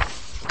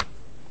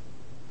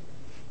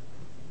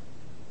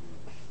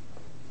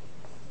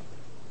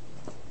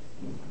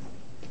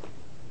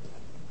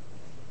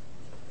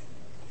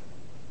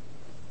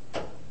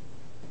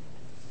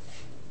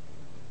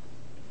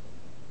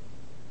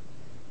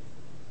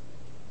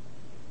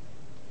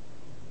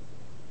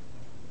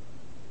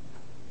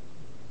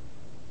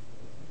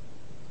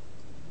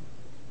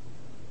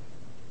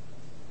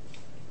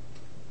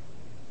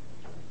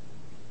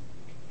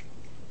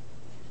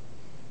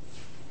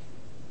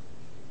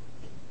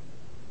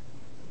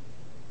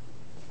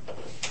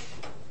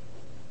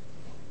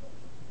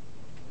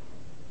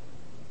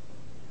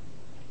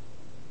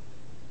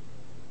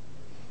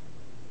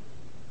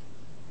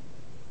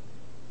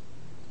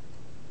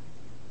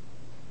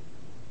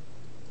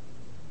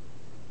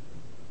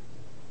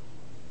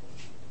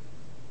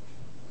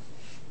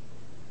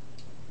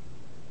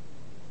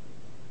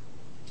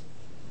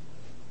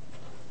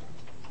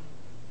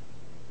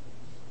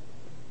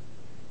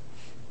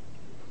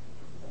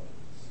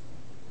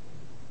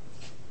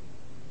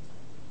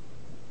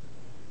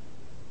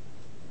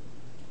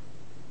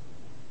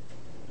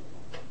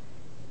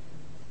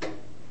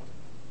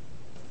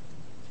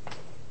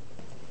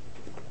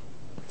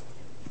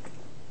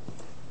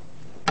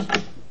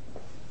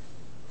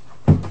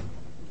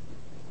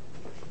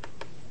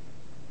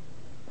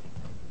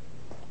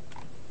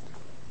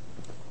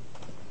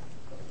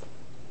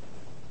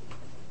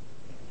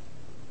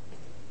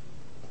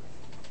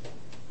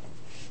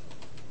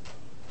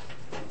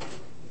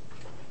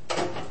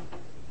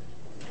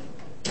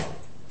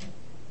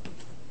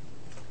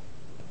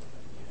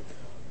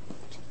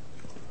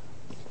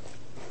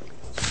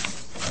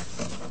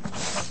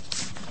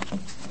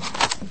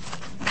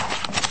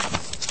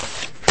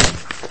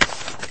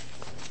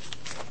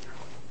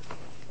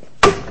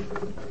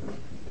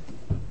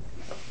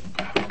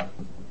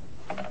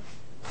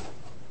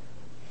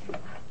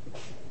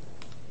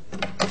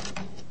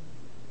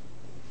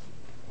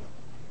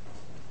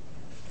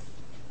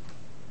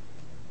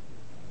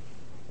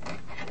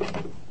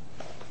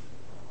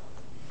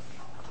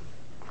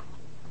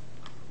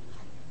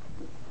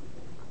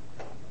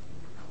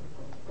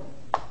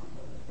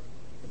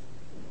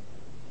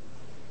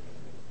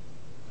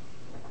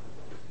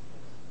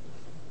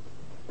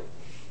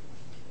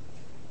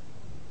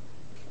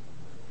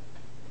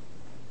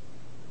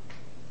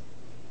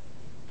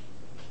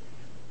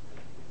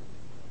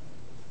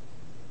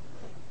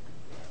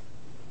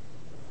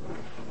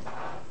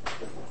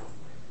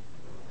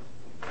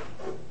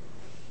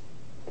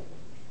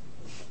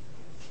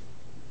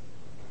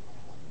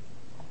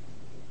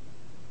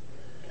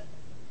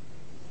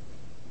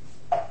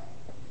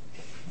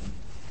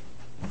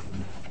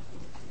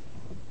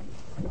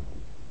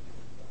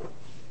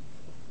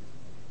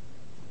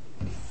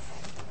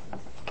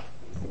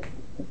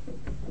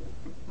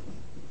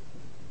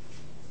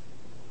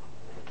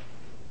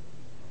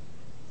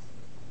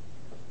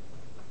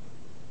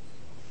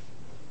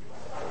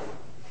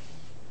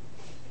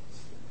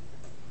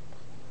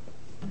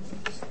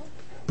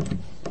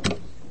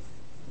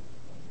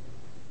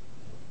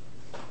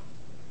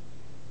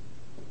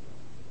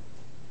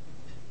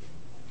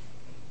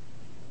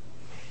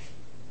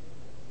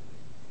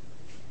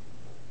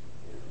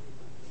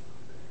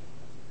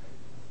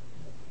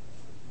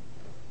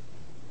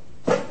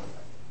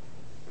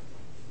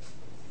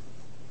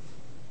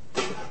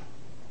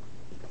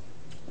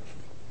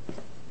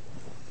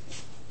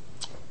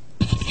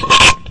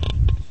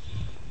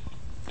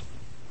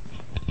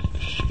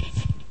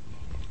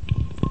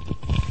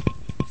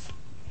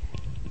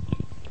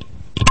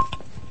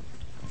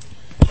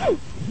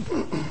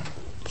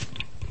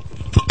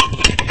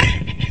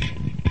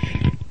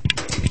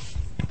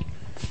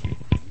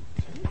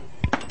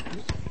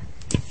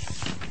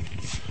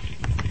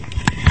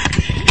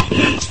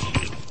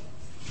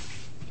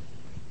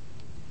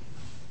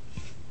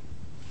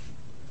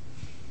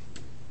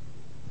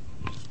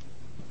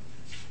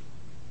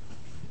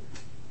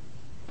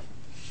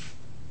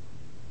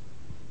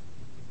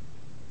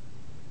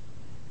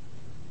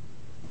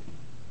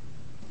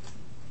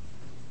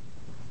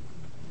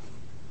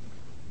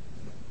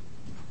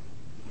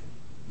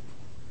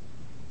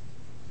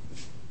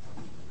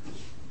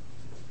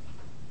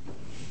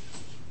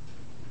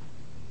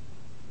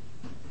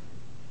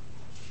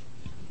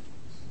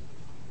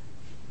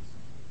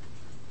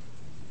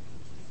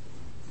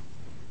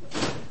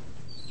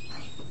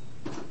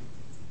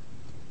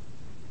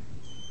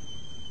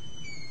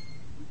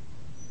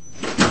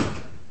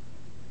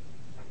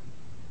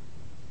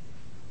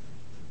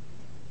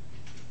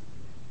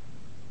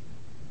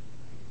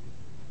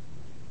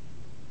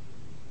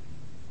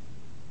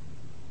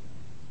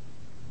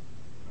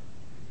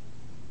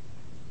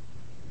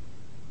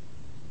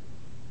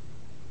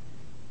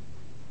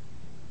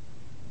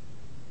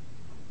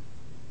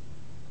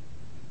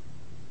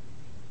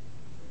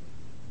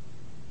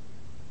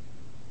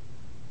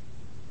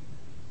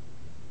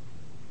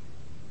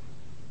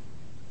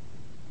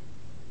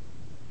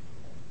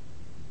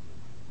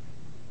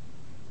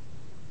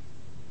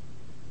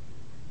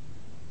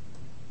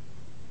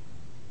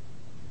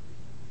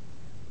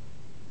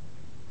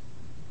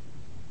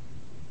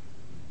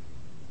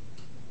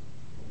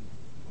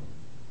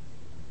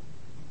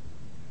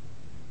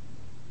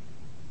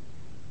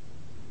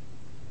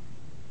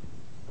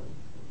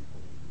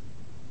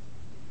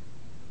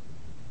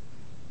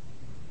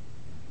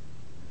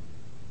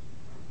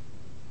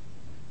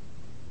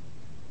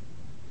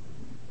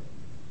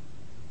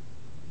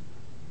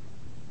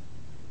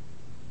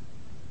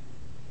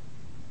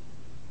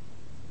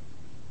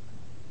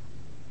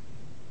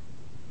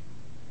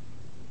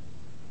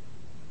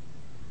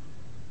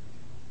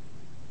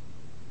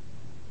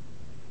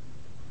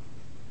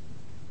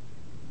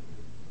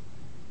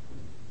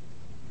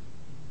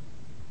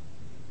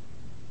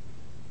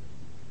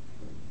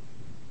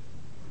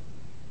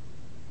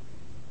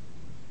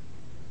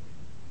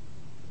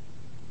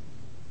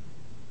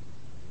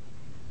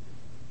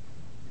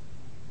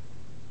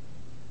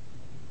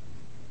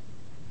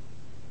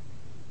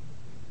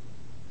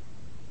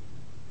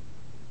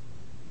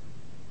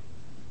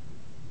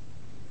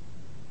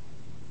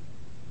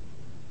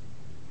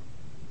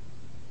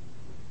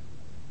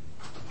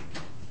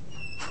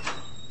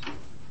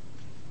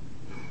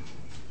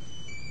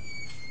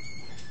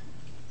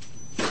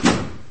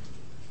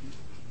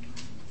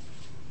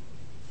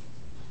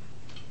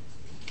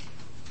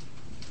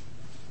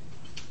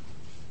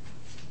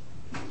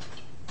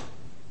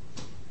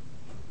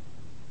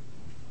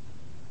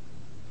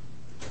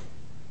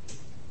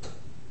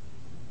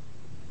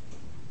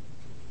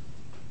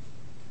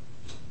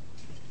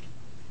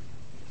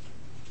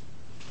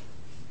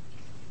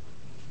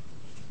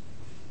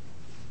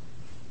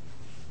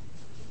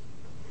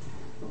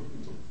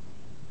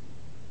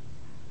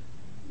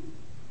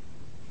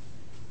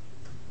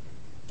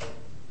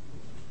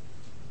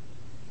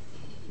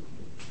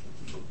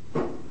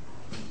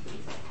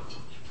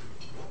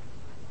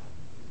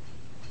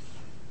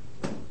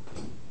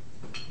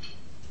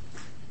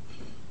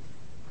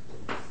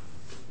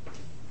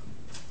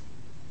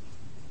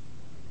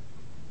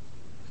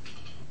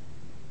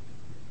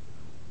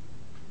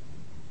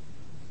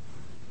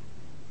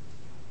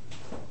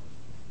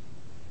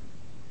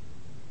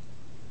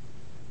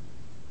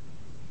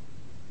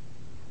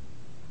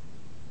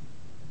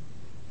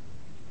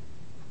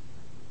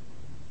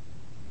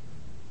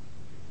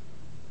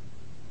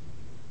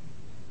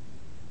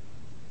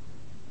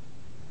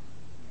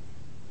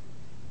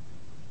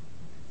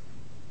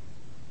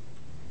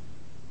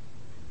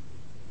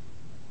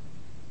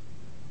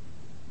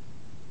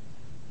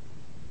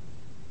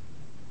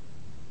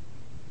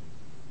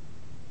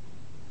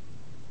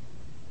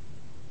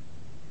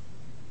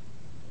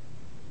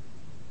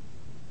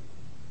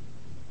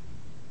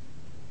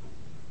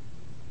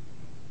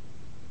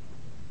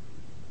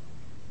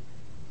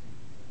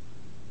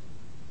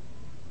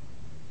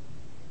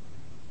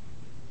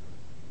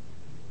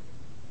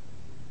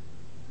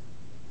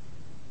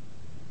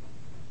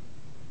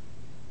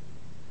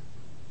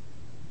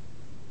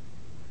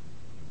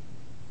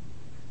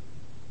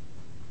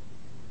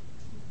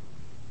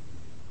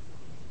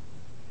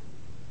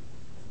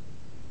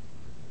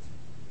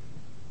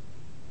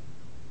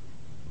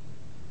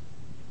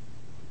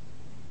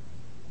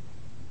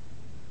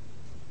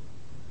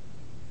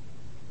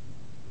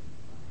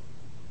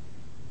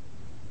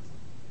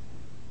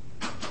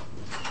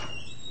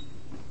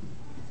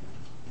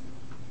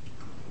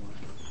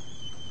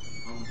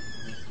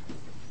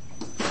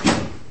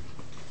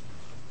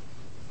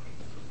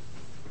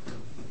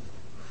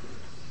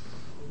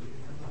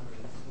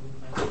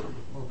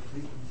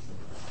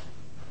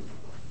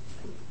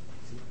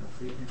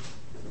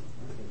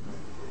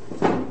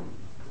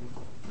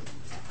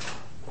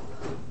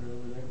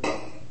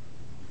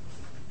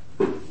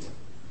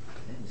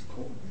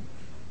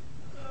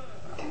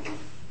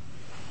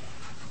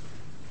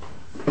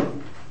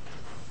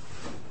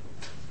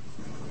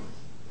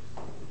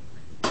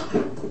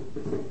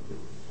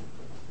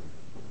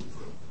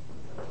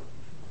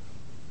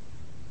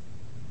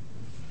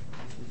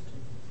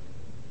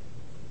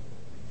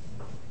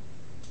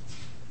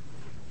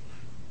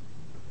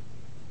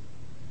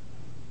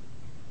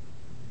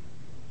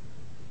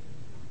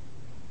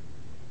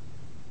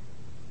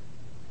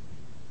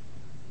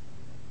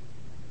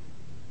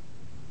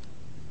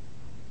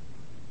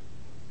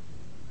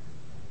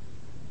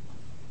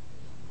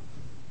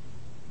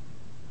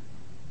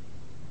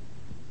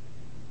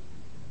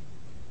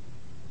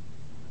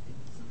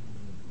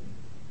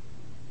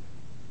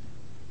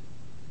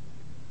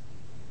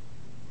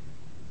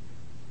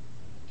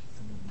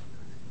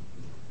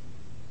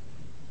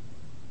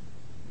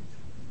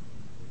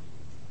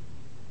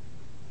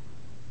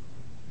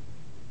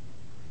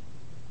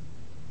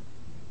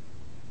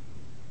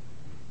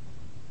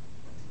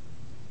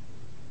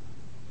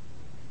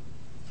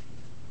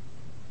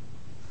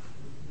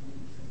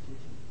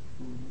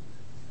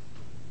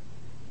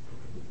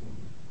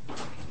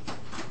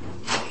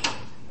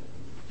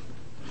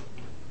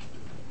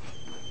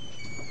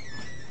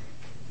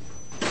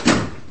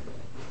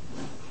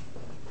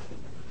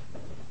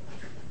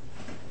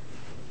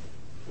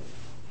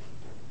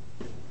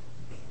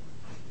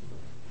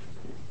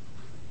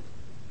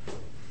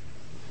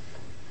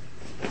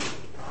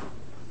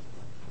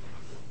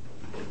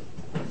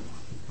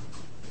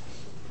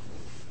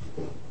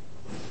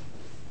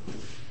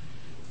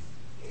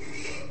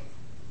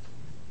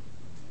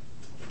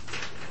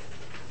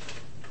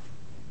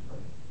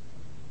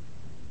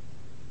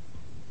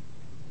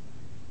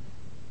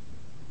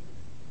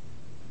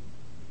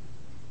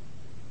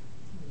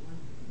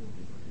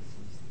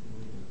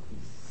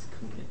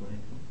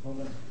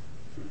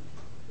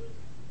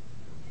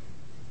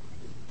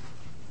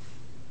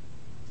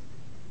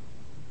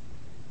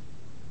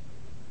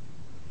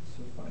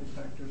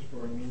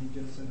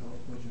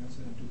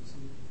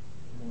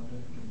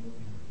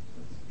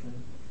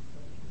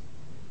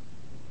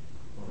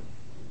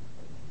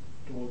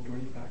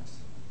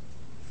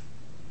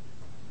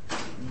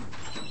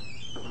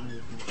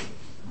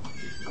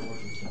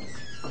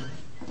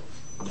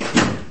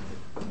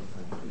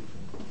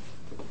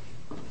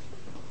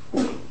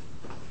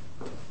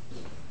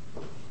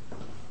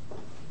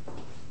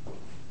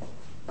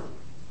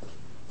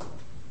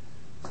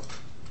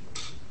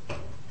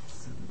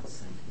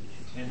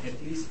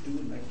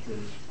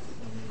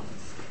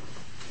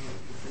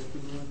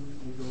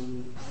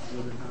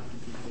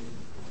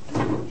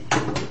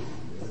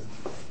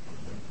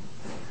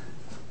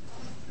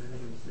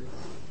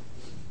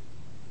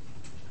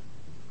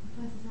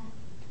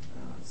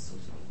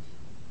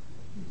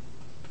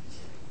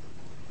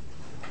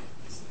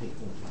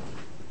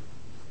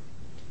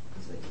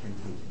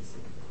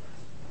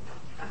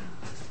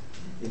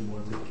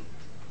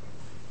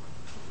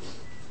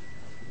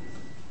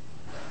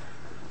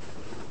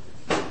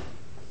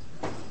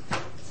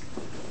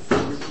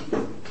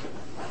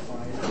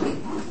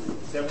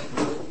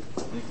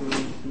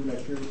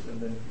 lectures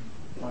and then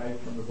 5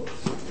 from the books.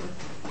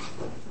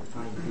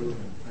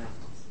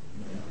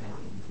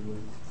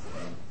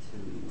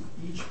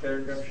 Each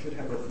paragraph should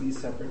have at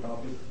least separate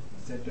topic,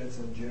 sentence,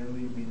 and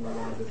generally be no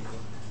longer than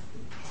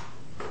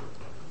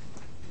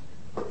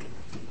 1.5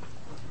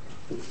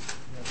 page.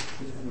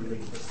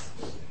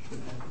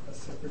 Should have a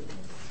separate.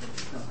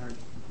 It's not hard.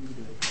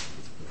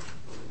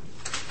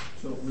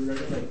 So we read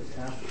it like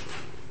half.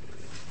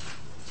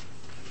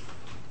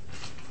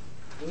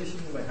 What is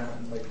it by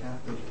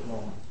half page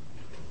long?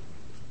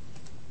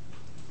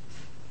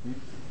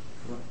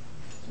 So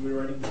we're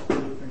writing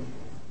different.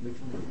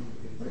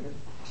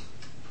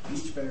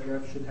 Each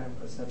paragraph should have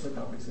a separate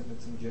topic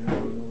sentence and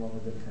generally no longer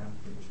than half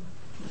page.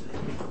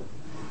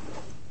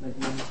 Like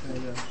one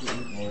paragraph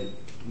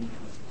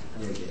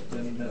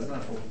then that's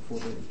not 4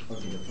 pages.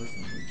 Okay, the first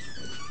one.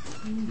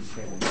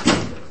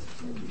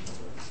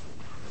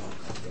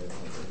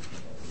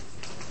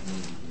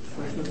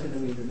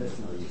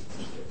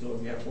 So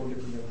we have 4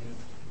 different versions.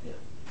 Yeah.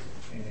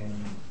 And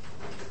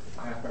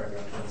half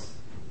paragraph. That's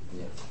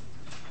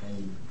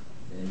and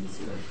this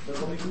is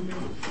that's only 2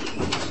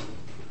 pages.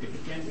 If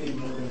it can't be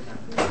more than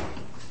half paragraph.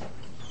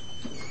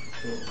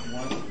 So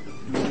 1,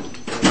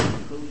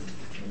 2,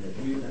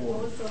 3, 4.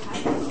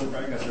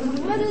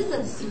 What is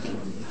this?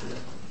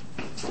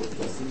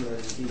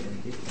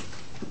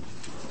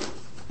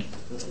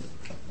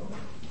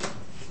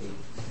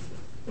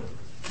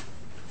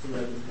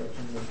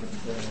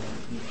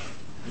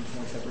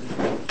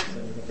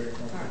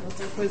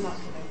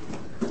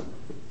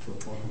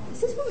 Is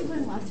this what we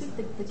learned last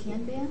week, the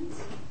can bands?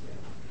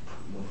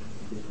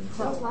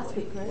 That was last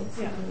week, right?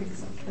 Yeah, I think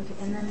so. Okay,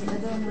 and then the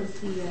other one was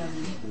the,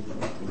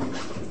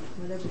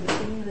 whatever, the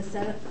thing, the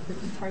setup, the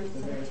target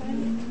setup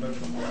time?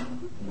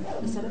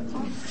 The setup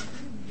cost?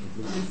 I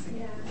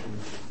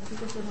think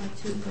there's only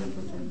 2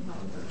 examples in the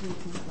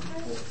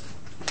setup cost.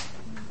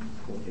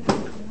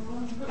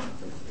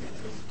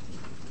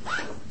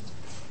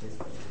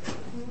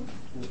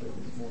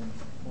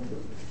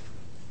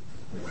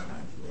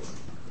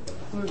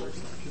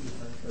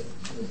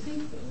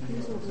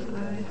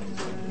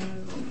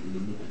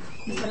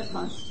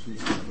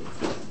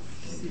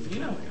 You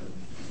know him.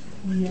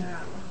 Yeah.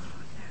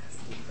 Yes.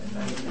 I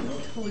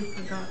totally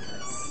forgot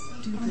that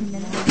stupid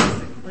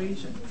math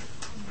equation.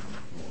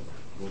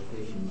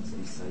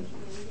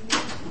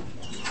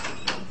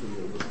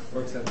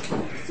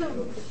 So,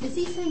 is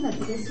he saying that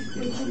this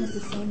equation is the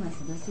same as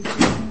this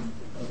equation?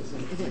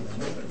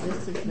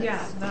 This is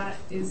Yeah, that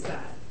is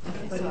that.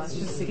 Okay, But so it's I'll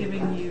just just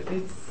giving you,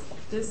 it's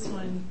this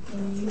one,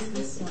 when you use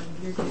this one,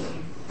 you're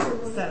getting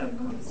setup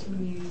costs. When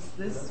you use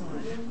this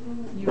one,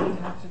 you would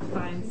have to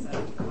find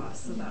setup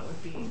costs, so that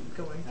would be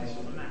going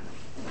through the math.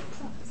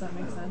 Does that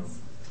make sense?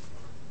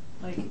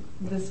 Like,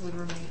 this would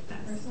remain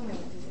S.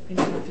 And you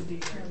have to do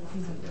your,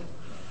 you have to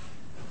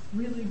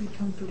really be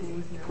comfortable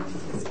with your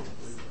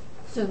existence.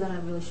 So then I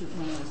really should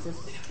know is this.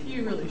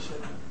 You really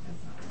should.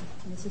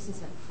 And this is the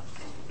setup cost.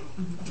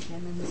 Okay,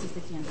 and then this is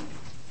the candle.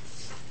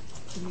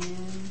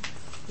 Demand,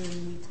 the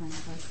lead time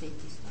plus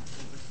safety stock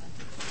over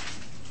cycle time.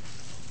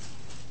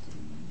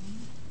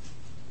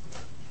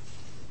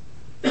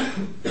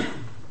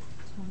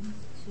 Times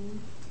 2.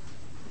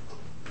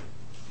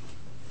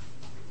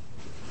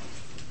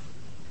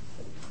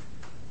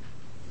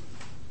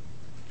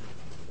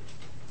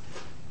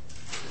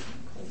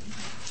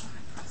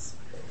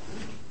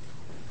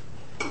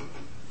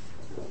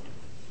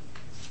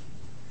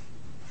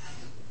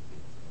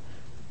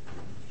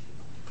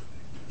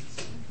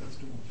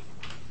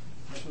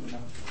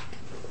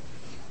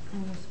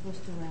 And we're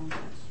supposed to round this.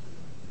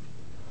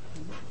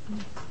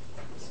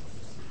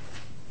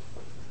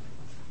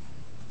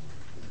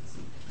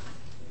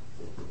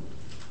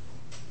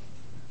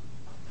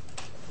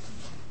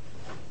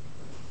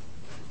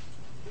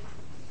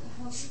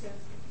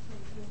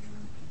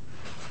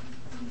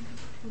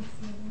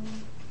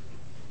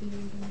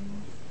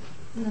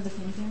 Another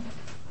thing here.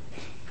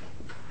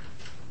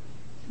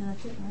 And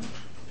that's it, right?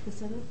 The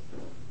setup?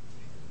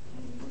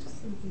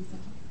 Just leave these out.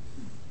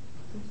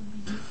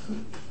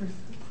 For the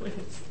quiz.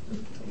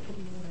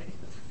 Totally away.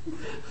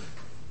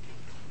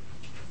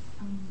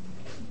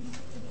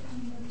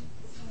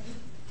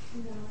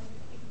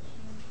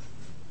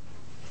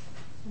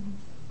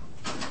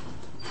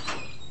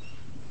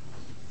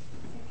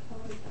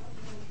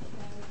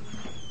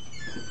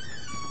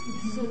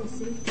 So the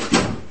safety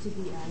to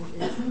be added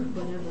is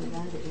whatever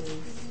that is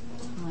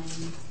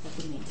times the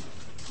demand.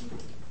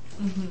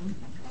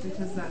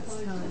 Because that's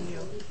telling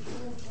you.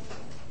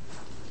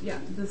 Yeah,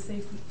 the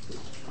safety.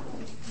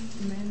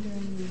 Demand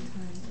during lead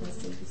time plus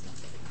safety stock.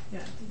 Yeah,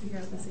 to figure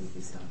out the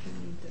safety stock, you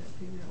need to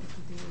figure out what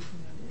the duration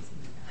of it is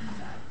and add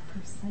that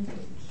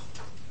percentage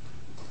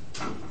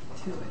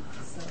to it.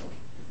 So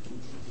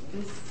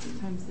this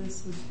times this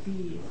would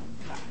be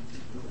that.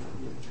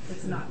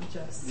 It's not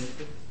just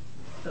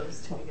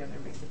those two together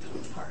make the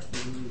total part.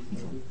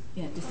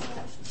 Yeah, just like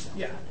that.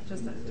 Yeah,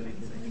 just that doing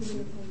things.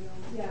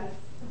 Yeah.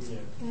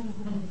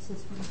 Hold on, it's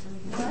this one.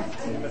 Sorry.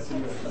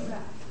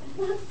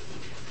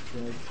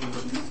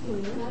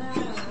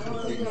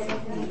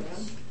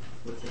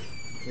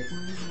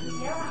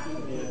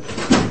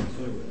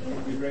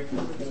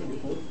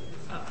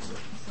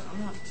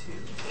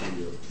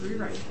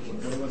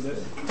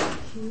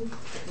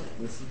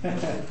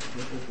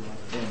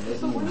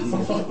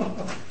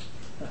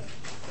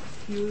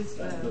 Q is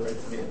the That's the right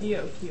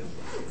scale. EOQ,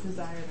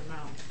 desired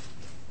amount.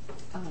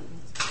 Oh,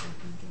 that's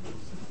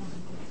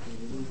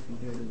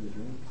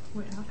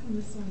Wait, how come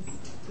this one's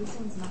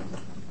not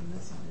different from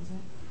this one, is it?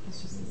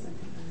 It's just the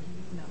second version.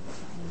 No,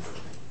 that one's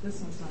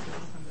this one's not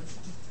different from this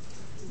one.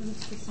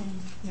 it's the same.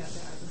 Yeah,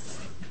 they are the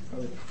same.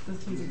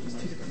 These are just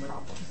two different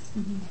problems.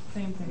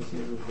 Same thing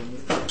too.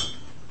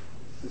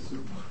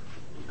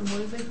 And what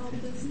do they call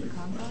this? The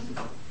compound?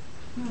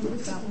 No,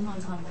 this is That the one,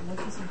 non-common.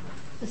 what's this one?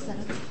 The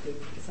setup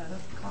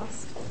Setup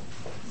cost? cost.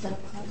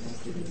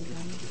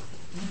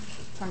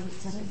 Target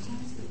setup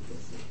cost.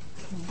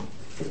 No.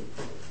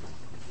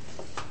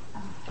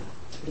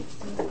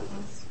 Setup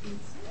cost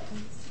is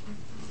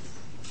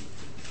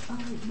oh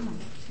no.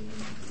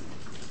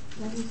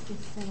 That is the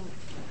setup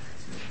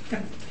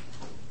cost.